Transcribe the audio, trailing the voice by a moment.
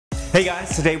Hey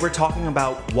guys, today we're talking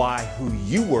about why who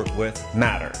you work with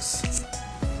matters.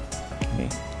 Me.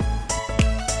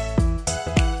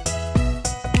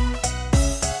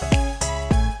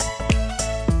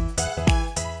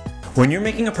 When you're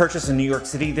making a purchase in New York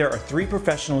City, there are 3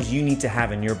 professionals you need to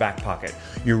have in your back pocket: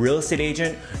 your real estate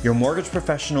agent, your mortgage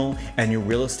professional, and your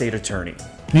real estate attorney.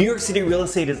 New York City real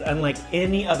estate is unlike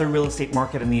any other real estate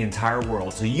market in the entire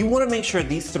world, so you want to make sure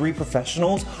these 3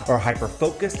 professionals are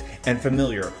hyper-focused and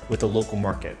familiar with the local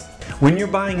market. When you're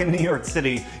buying in New York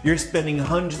City, you're spending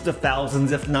hundreds of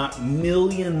thousands, if not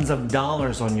millions of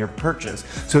dollars on your purchase.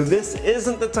 So this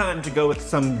isn't the time to go with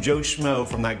some Joe Schmo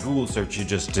from that Google search you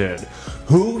just did.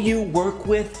 Who you work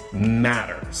with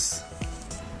matters.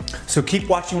 So keep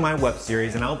watching my web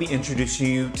series and I'll be introducing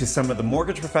you to some of the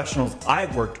mortgage professionals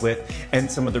I've worked with and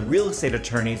some of the real estate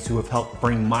attorneys who have helped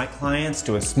bring my clients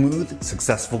to a smooth,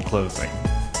 successful closing.